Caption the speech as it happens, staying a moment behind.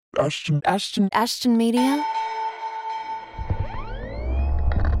Ashton Media.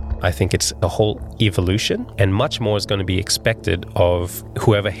 I think it's a whole evolution, and much more is going to be expected of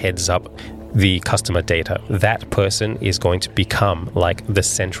whoever heads up the customer data. That person is going to become like the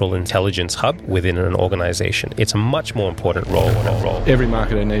central intelligence hub within an organization. It's a much more important role. Every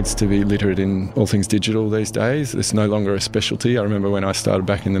marketer needs to be literate in all things digital these days. It's no longer a specialty. I remember when I started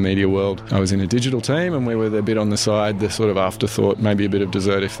back in the media world, I was in a digital team and we were a bit on the side, the sort of afterthought, maybe a bit of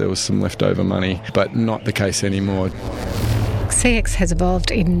dessert if there was some leftover money, but not the case anymore. CX has evolved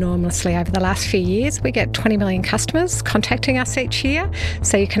enormously over the last few years. We get 20 million customers contacting us each year.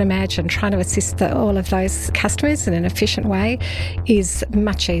 So you can imagine trying to assist all of those customers in an efficient way is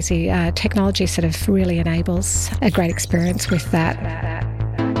much easier. Technology sort of really enables a great experience with that.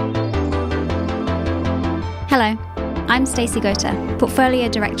 Hello, I'm Stacey Gota, Portfolio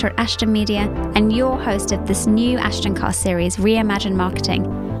Director at Ashton Media and your host of this new Ashtoncast series, Reimagine Marketing,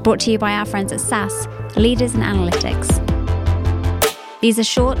 brought to you by our friends at SAS, Leaders in Analytics. These are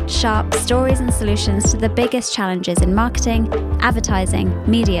short, sharp stories and solutions to the biggest challenges in marketing, advertising,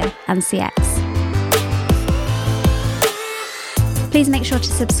 media, and CX. Please make sure to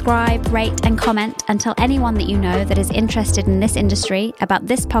subscribe, rate, and comment and tell anyone that you know that is interested in this industry about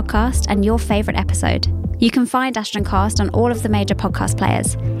this podcast and your favourite episode. You can find Ashtoncast on all of the major podcast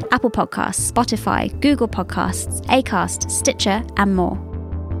players: Apple Podcasts, Spotify, Google Podcasts, Acast, Stitcher, and more.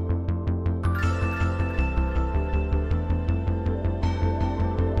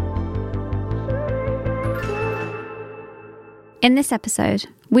 In this episode,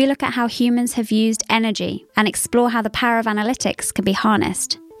 we look at how humans have used energy and explore how the power of analytics can be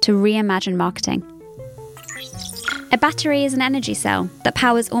harnessed to reimagine marketing. A battery is an energy cell that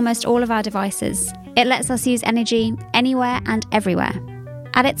powers almost all of our devices. It lets us use energy anywhere and everywhere.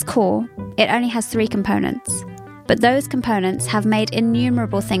 At its core, it only has 3 components, but those components have made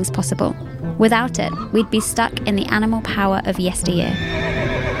innumerable things possible. Without it, we'd be stuck in the animal power of yesteryear.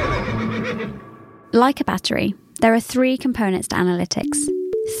 Like a battery, there are 3 components to analytics.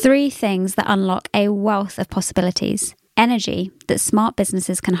 3 things that unlock a wealth of possibilities. Energy that smart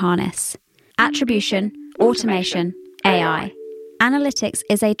businesses can harness. Attribution, automation, AI. Analytics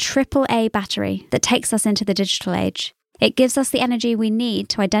is a AAA battery that takes us into the digital age. It gives us the energy we need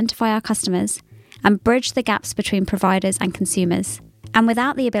to identify our customers and bridge the gaps between providers and consumers. And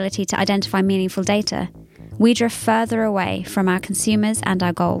without the ability to identify meaningful data, we drift further away from our consumers and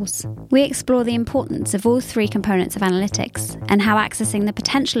our goals. We explore the importance of all 3 components of analytics and how accessing the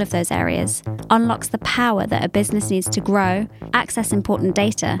potential of those areas unlocks the power that a business needs to grow, access important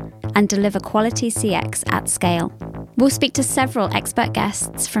data, and deliver quality CX at scale. We'll speak to several expert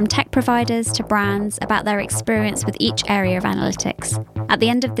guests from tech providers to brands about their experience with each area of analytics. At the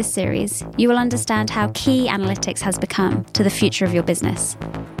end of this series, you will understand how key analytics has become to the future of your business.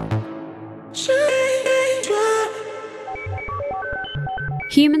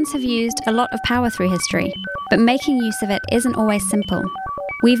 Humans have used a lot of power through history, but making use of it isn't always simple.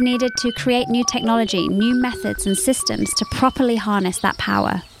 We've needed to create new technology, new methods and systems to properly harness that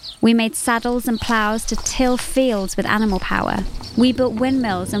power. We made saddles and ploughs to till fields with animal power. We built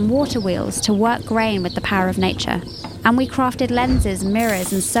windmills and water wheels to work grain with the power of nature. And we crafted lenses,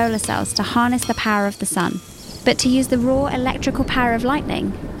 mirrors and solar cells to harness the power of the sun. But to use the raw electrical power of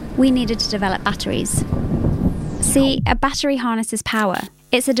lightning, we needed to develop batteries. See, a battery harnesses power.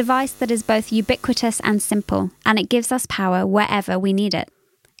 It's a device that is both ubiquitous and simple, and it gives us power wherever we need it.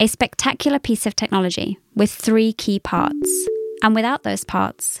 A spectacular piece of technology with 3 key parts. And without those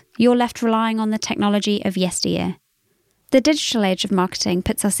parts, you're left relying on the technology of yesteryear. The digital age of marketing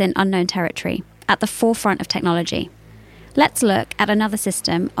puts us in unknown territory, at the forefront of technology. Let's look at another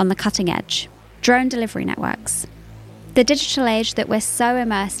system on the cutting edge: drone delivery networks. The digital age that we're so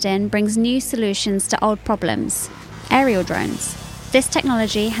immersed in brings new solutions to old problems: aerial drones. This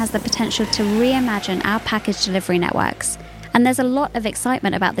technology has the potential to reimagine our package delivery networks, and there's a lot of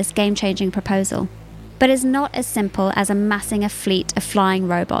excitement about this game-changing proposal. But it's not as simple as amassing a fleet of flying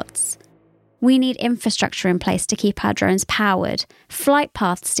robots. We need infrastructure in place to keep our drones powered, flight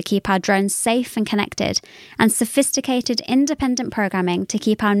paths to keep our drones safe and connected, and sophisticated independent programming to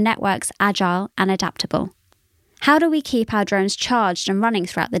keep our networks agile and adaptable. How do we keep our drones charged and running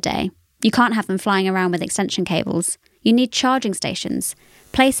throughout the day? You can't have them flying around with extension cables. You need charging stations,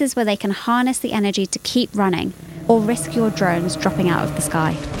 places where they can harness the energy to keep running, or risk your drones dropping out of the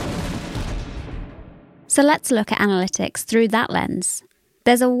sky. So let's look at analytics through that lens.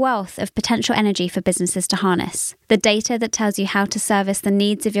 There's a wealth of potential energy for businesses to harness. The data that tells you how to service the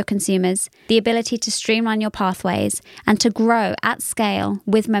needs of your consumers, the ability to streamline your pathways, and to grow at scale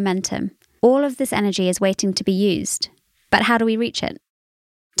with momentum. All of this energy is waiting to be used. But how do we reach it?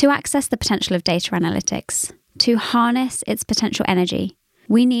 To access the potential of data analytics, to harness its potential energy,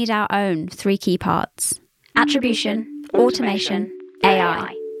 we need our own 3 key parts: attribution, automation,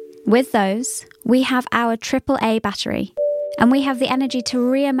 AI. With those, we have our AAA battery, and we have the energy to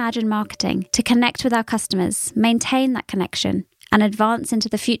reimagine marketing, to connect with our customers, maintain that connection, and advance into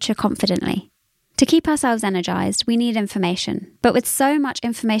the future confidently. To keep ourselves energized, we need information. But with so much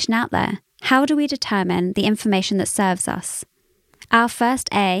information out there, how do we determine the information that serves us? Our first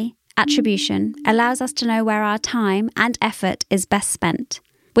A, attribution, allows us to know where our time and effort is best spent.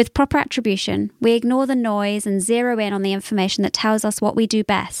 With proper attribution, we ignore the noise and zero in on the information that tells us what we do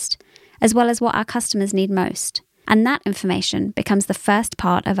best, as well as what our customers need most. And that information becomes the first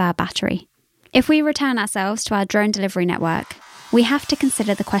part of our battery. If we return ourselves to our drone delivery network, we have to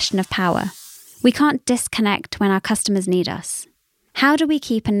consider the question of power. We can't disconnect when our customers need us. How do we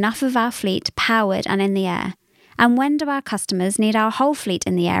keep enough of our fleet powered and in the air? And when do our customers need our whole fleet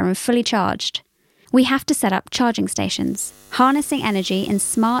in the air and fully charged? We have to set up charging stations, harnessing energy in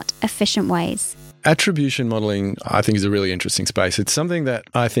smart, efficient ways. Attribution modelling, I think, is a really interesting space. It's something that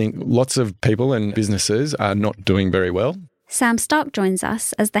I think lots of people and businesses are not doing very well. Sam Stark joins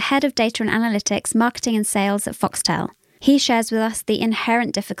us as the Head of Data and Analytics, Marketing and Sales at Foxtel. He shares with us the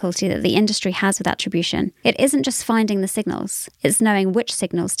inherent difficulty that the industry has with attribution. It isn't just finding the signals, it's knowing which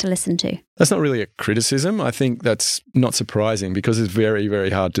signals to listen to. That's not really a criticism. I think that's not surprising because it's very,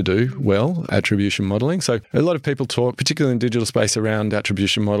 very hard to do well, attribution modelling. So a lot of people talk, particularly in digital space, around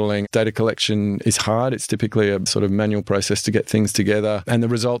attribution modelling. Data collection is hard. It's typically a sort of manual process to get things together. And the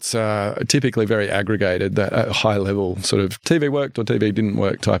results are typically very aggregated, that at a high level, sort of TV worked or TV didn't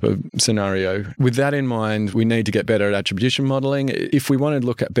work type of scenario. With that in mind, we need to get better at attribution modelling. If we want to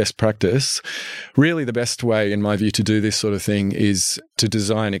look at best practice, really the best way, in my view, to do this sort of thing is to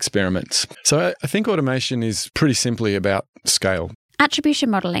design experiments. So I think automation is pretty simply about scale. Attribution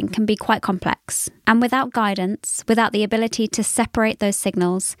modelling can be quite complex, and without guidance, without the ability to separate those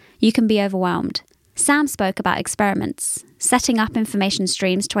signals, you can be overwhelmed. Sam spoke about experiments, setting up information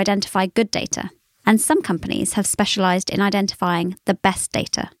streams to identify good data, and some companies have specialised in identifying the best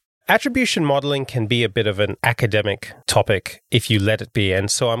data. Attribution modeling can be a bit of an academic topic if you let it be,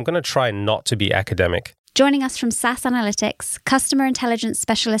 and so I'm going to try not to be academic. Joining us from SAS Analytics, customer intelligence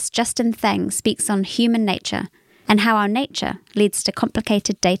specialist Justin Theng speaks on human nature and how our nature leads to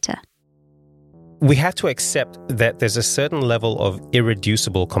complicated data. We have to accept that there's a certain level of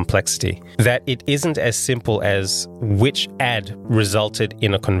irreducible complexity, that it isn't as simple as which ad resulted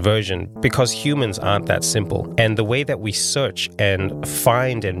in a conversion, because humans aren't that simple. And the way that we search and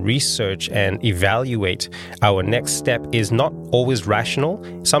find and research and evaluate our next step is not always rational.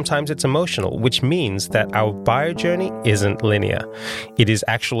 Sometimes it's emotional, which means that our buyer journey isn't linear. It is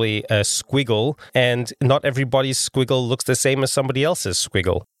actually a squiggle, and not everybody's squiggle looks the same as somebody else's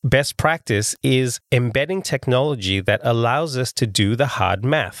squiggle. Best practice is embedding technology that allows us to do the hard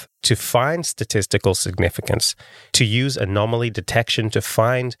math, to find statistical significance, to use anomaly detection to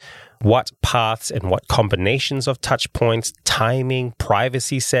find what paths and what combinations of touch points, timing,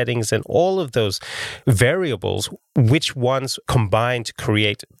 privacy settings, and all of those variables, which ones combine to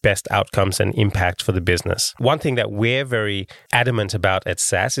create best outcomes and impact for the business. One thing that we're very adamant about at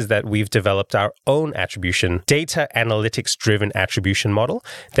SAS is that we've developed our own attribution, data analytics-driven attribution model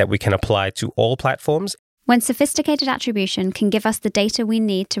that we can apply to all platforms. When sophisticated attribution can give us the data we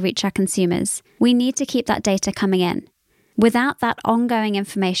need to reach our consumers, we need to keep that data coming in. Without that ongoing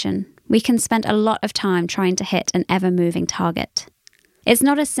information, we can spend a lot of time trying to hit an ever-moving target. It's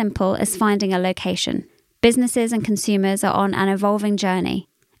not as simple as finding a location. Businesses and consumers are on an evolving journey.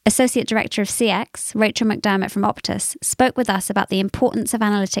 Associate Director of CX, Rachel McDermott from Optus, spoke with us about the importance of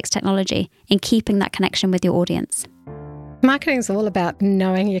analytics technology in keeping that connection with your audience. Marketing is all about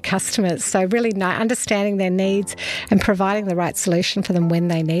knowing your customers, so really understanding their needs and providing the right solution for them when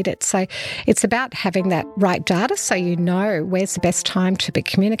they need it. So it's about having that right data so you know where's the best time to be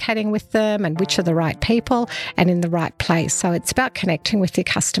communicating with them and which are the right people and in the right place. So it's about connecting with your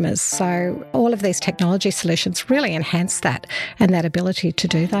customers. So all of these technology solutions really enhance that and that ability to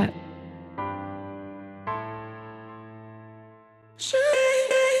do that.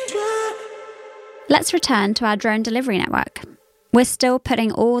 Let's return to our drone delivery network. We're still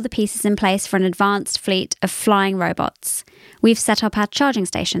putting all the pieces in place for an advanced fleet of flying robots. We've set up our charging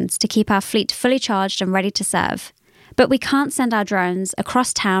stations to keep our fleet fully charged and ready to serve. But we can't send our drones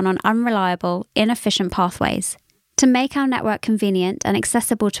across town on unreliable, inefficient pathways. To make our network convenient and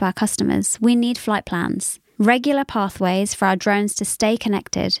accessible to our customers, we need flight plans, regular pathways for our drones to stay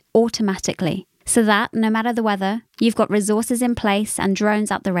connected automatically, so that, no matter the weather, you've got resources in place and drones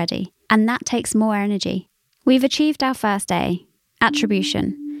at the ready. And that takes more energy. We've achieved our first A,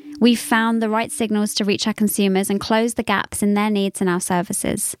 attribution, We've found the right signals to reach our consumers and close the gaps in their needs and our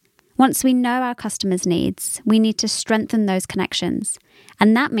services. Once we know our customers' needs, we need to strengthen those connections.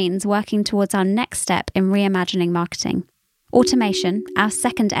 And that means working towards our next step in reimagining marketing. Automation, our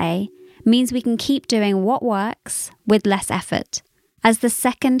second A, means we can keep doing what works with less effort. As the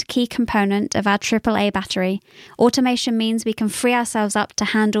second key component of our AAA battery, automation means we can free ourselves up to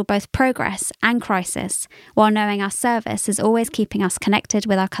handle both progress and crisis, while knowing our service is always keeping us connected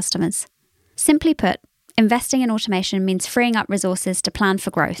with our customers. Simply put, investing in automation means freeing up resources to plan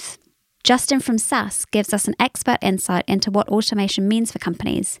for growth. Justin from SAS gives us an expert insight into what automation means for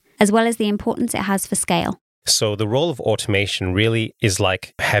companies, as well as the importance it has for scale. So the role of automation really is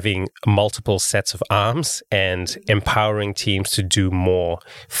like having multiple sets of arms and empowering teams to do more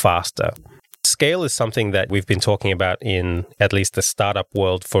faster. Scale is something that we've been talking about in at least the startup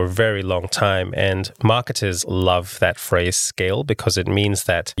world for a very long time. And marketers love that phrase scale because it means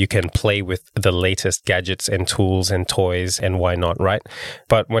that you can play with the latest gadgets and tools and toys and why not, right?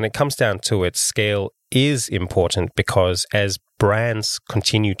 But when it comes down to it, scale is important because as brands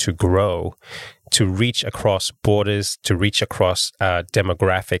continue to grow, to reach across borders, to reach across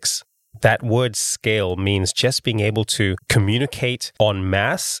demographics, that word scale means just being able to communicate en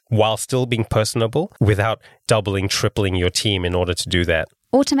masse while still being personable without doubling, tripling your team in order to do that.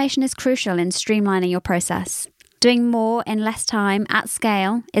 Automation is crucial in streamlining your process. Doing more in less time at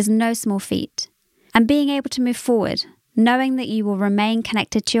scale is no small feat. And being able to move forward, knowing that you will remain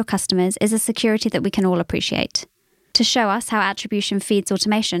connected to your customers, is a security that we can all appreciate. To show us how attribution feeds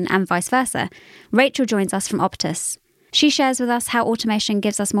automation and vice versa, Rachel joins us from Optus. She shares with us how automation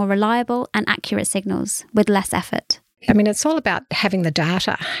gives us more reliable and accurate signals with less effort. I mean, it's all about having the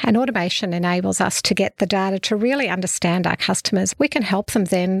data, and automation enables us to get the data to really understand our customers. We can help them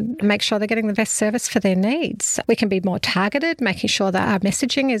then make sure they're getting the best service for their needs. We can be more targeted, making sure that our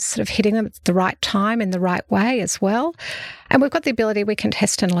messaging is sort of hitting them at the right time in the right way as well. And we've got the ability, we can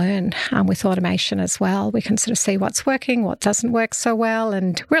test and learn with automation as well. We can sort of see what's working, what doesn't work so well,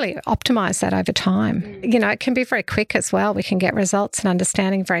 and really optimize that over time. You know, it can be very quick as well. We can get results and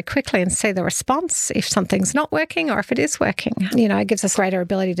understanding very quickly and see the response if something's not working or if it is working. You know, it gives us greater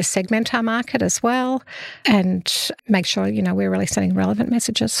ability to segment our market as well and make sure, you know, we're really sending relevant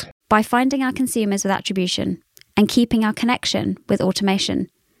messages. By finding our consumers with attribution and keeping our connection with automation,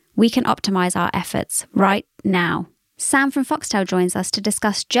 we can optimize our efforts right now. Sam from Foxtel joins us to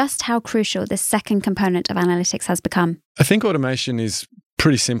discuss just how crucial this second component of analytics has become. I think automation is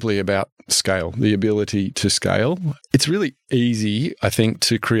pretty simply about scale, the ability to scale. It's really easy, I think,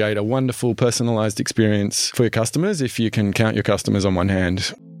 to create a wonderful personalized experience for your customers if you can count your customers on one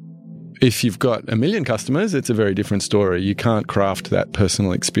hand. If you've got 1 million customers, it's a very different story. You can't craft that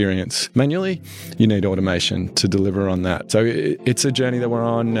personal experience manually. You need automation to deliver on that. So it's a journey that we're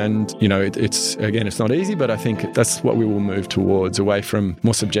on, and you know, it's not easy, but I think that's what we will move towards, away from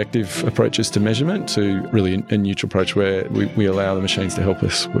more subjective approaches to measurement to really a neutral approach where we allow the machines to help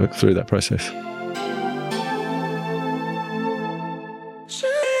us work through that process.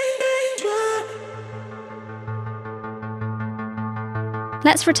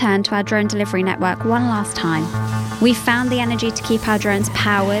 Let's return to our drone delivery network one last time. We've found the energy to keep our drones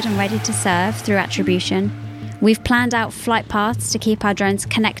powered and ready to serve through attribution. We've planned out flight paths to keep our drones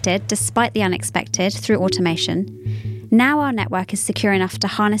connected despite the unexpected through automation. Now our network is secure enough to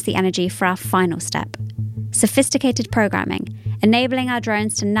harness the energy for our final step: sophisticated programming, enabling our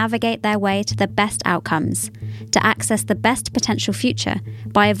drones to navigate their way to the best outcomes, to access the best potential future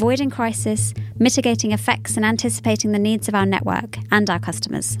by avoiding crisis, mitigating effects and anticipating the needs of our network and our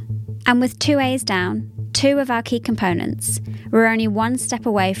customers. And with 2 A's down, 2 of our key components, we're only one step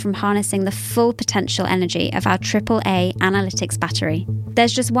away from harnessing the full potential energy of our AAA analytics battery.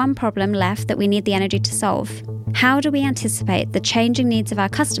 There's just one problem left that we need the energy to solve. How do we anticipate the changing needs of our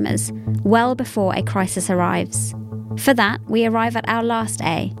customers well before a crisis arrives? For that, we arrive at our last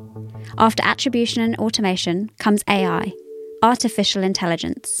A. After attribution and automation comes AI, artificial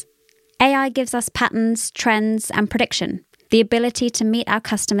intelligence. AI gives us patterns, trends, and prediction, the ability to meet our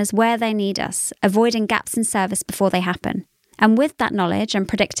customers where they need us, avoiding gaps in service before they happen. And with that knowledge and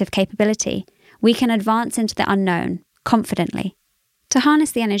predictive capability, we can advance into the unknown confidently. To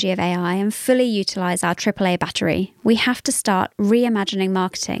harness the energy of AI and fully utilise our AAA battery, we have to start reimagining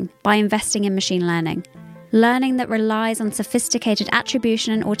marketing by investing in machine learning. Learning that relies on sophisticated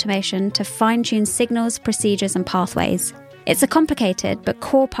attribution and automation to fine-tune signals, procedures, and pathways. It's a complicated but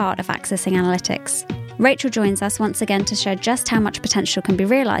core part of accessing analytics. Rachel joins us once again to share just how much potential can be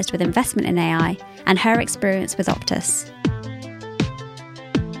realised with investment in AI and her experience with Optus.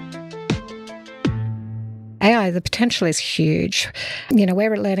 AI, the potential is huge.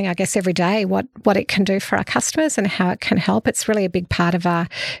 We're learning, I guess, every day what it can do for our customers and how it can help. It's really a big part of our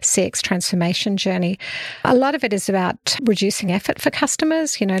CX transformation journey. A lot of it is about reducing effort for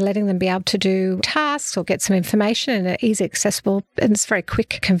customers, letting them be able to do tasks or get some information in an easy, accessible, and it's very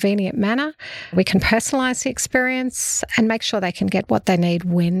quick, convenient manner. We can personalise the experience and make sure they can get what they need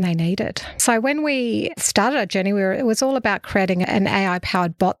when they need it. So when we started our journey, it was all about creating an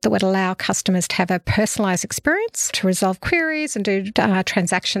AI-powered bot that would allow customers to have a personalised experience to resolve queries and do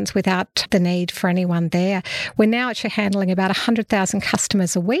transactions without the need for anyone there. We're now actually handling about 100,000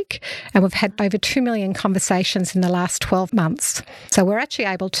 customers a week, and we've had over 2 million conversations in the last 12 months. So we're actually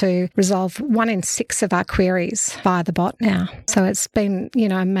able to resolve 1 in 6 of our queries via the bot now. So it's been,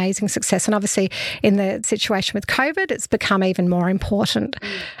 amazing success. And obviously in the situation with COVID, it's become even more important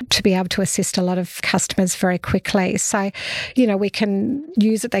to be able to assist a lot of customers very quickly. So, we can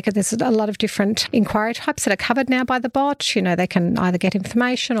use it. There's a lot of different inquiry types that are covered now by the bot. They can either get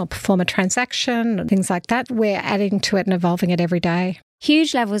information or perform a transaction and things like that. We're adding to it and evolving it every day.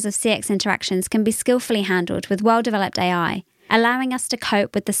 Huge levels of CX interactions can be skillfully handled with well-developed AI, allowing us to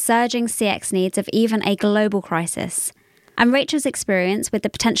cope with the surging CX needs of even a global crisis. And Rachel's experience with the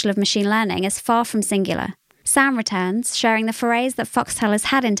potential of machine learning is far from singular. Sam returns, sharing the forays that Foxtel has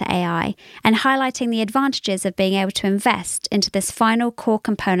had into AI and highlighting the advantages of being able to invest into this final core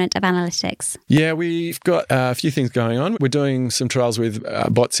component of analytics. Yeah, we've got a few things going on. We're doing some trials with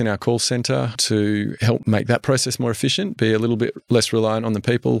bots in our call centre to help make that process more efficient, be a little bit less reliant on the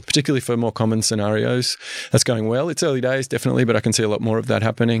people, particularly for more common scenarios. That's going well. It's early days, definitely, but I can see a lot more of that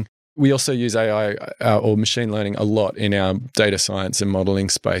happening. We also use AI or machine learning a lot in our data science and modelling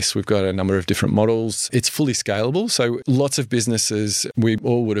space. We've got a number of different models. It's fully scalable. So lots of businesses, we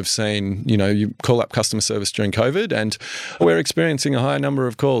all would have seen, you call up customer service during COVID and we're experiencing a high number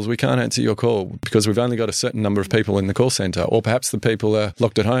of calls. We can't answer your call because we've only got a certain number of people in the call centre, or perhaps the people are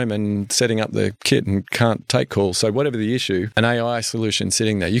locked at home and setting up the kit and can't take calls. So whatever the issue, an AI solution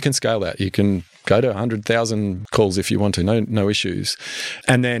sitting there, you can scale that. You can go to 100,000 calls if you want to, no issues.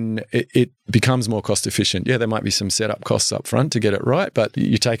 And then it becomes more cost efficient. Yeah, there might be some setup costs up front to get it right, but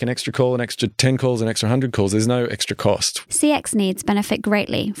you take an extra call, an extra 10 calls, an extra 100 calls, there's no extra cost. CX needs benefit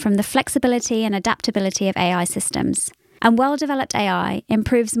greatly from the flexibility and adaptability of AI systems. And well-developed AI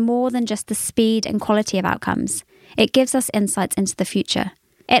improves more than just the speed and quality of outcomes. It gives us insights into the future.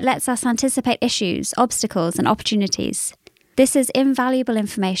 It lets us anticipate issues, obstacles, and opportunities. This is invaluable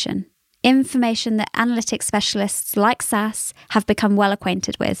information that analytics specialists like SAS have become well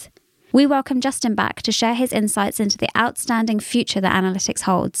acquainted with. We welcome Justin back to share his insights into the outstanding future that analytics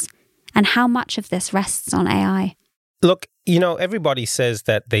holds and how much of this rests on AI. Look, everybody says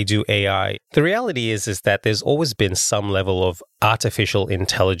that they do AI. The reality is that there's always been some level of artificial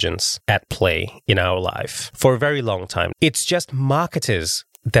intelligence at play in our life for a very long time. It's just marketers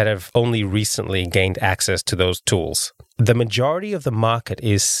that have only recently gained access to those tools. The majority of the market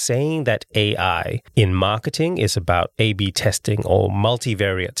is saying that AI in marketing is about A/B testing or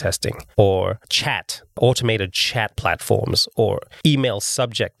multivariate testing or automated chat platforms or email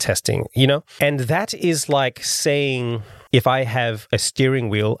subject testing, And that is like saying, if I have a steering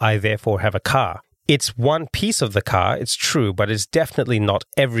wheel, I therefore have a car. It's one piece of the car, it's true, but it's definitely not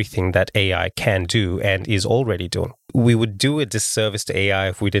everything that AI can do and is already doing. We would do a disservice to AI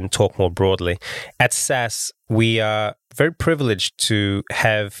if we didn't talk more broadly. At SAS, we are very privileged to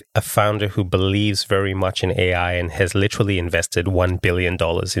have a founder who believes very much in AI and has literally invested $1 billion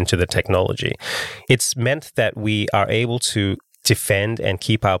into the technology. It's meant that we are able to defend and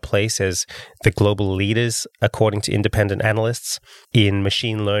keep our place as the global leaders, according to independent analysts, in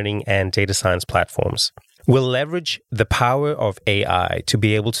machine learning and data science platforms. We'll leverage the power of AI to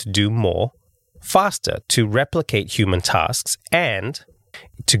be able to do more, faster, to replicate human tasks, and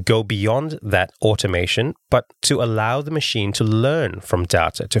to go beyond that automation, but to allow the machine to learn from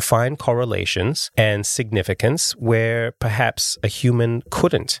data, to find correlations and significance where perhaps a human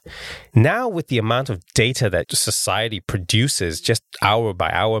couldn't. Now, with the amount of data that society produces just hour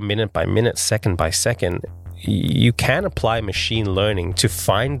by hour, minute by minute, second by second, you can apply machine learning to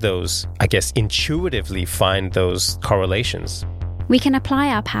find those, intuitively find those correlations. We can apply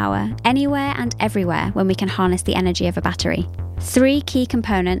our power anywhere and everywhere when we can harness the energy of a battery. 3 key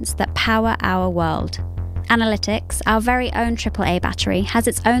components that power our world. Analytics, our very own AAA battery, has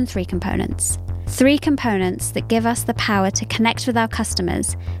its own 3 components. 3 components that give us the power to connect with our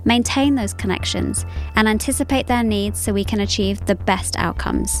customers, maintain those connections, and anticipate their needs so we can achieve the best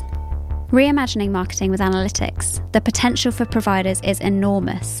outcomes. Reimagining marketing with analytics, the potential for providers is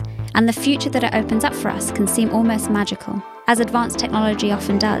enormous, and the future that it opens up for us can seem almost magical, as advanced technology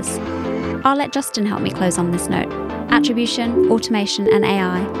often does. I'll let Justin help me close on this note. Attribution, automation, and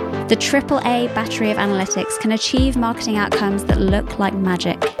AI. The AAA battery of analytics can achieve marketing outcomes that look like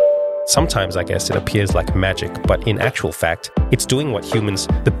magic. Sometimes, I guess, it appears like magic, but in actual fact, it's doing what humans,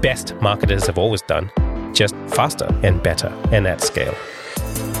 the best marketers, have always done, just faster and better and at scale.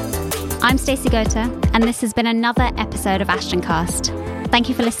 I'm Stacey Gota, and this has been another episode of AshtonCast. Thank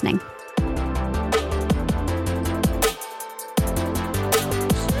you for listening.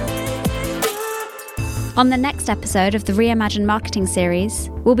 On the next episode of the Reimagine Marketing series,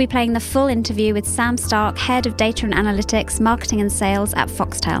 we'll be playing the full interview with Sam Stark, Head of Data and Analytics, Marketing and Sales at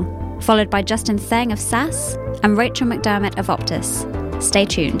Foxtel, followed by Justin Theng of SAS and Rachel McDermott of Optus. Stay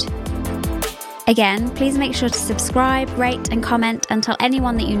tuned. Again, please make sure to subscribe, rate and comment and tell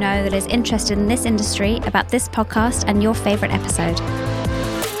anyone that you know that is interested in this industry about this podcast and your favourite episode.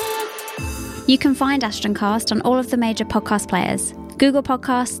 You can find AshtonCast on all of the major podcast players: Google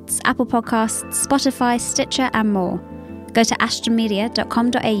Podcasts, Apple Podcasts, Spotify, Stitcher and more. Go to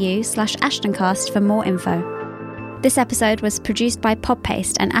ashtonmedia.com.au/AshtonCast for more info. This episode was produced by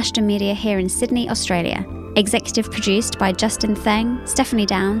Podpaste and Ashton Media here in Sydney, Australia. Executive produced by Justin Theng, Stephanie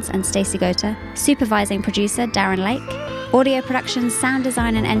Downs and Stacey Gota. Supervising producer Darren Lake. Audio production, sound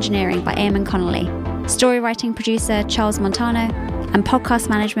design and engineering by Eamon Connolly. Story writing producer Charles Montano. And podcast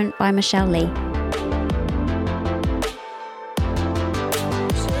management by Michelle Lee.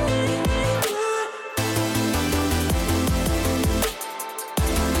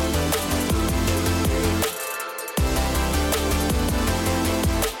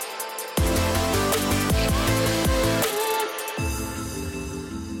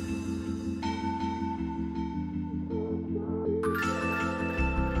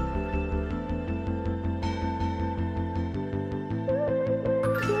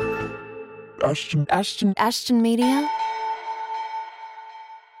 Ashton Media.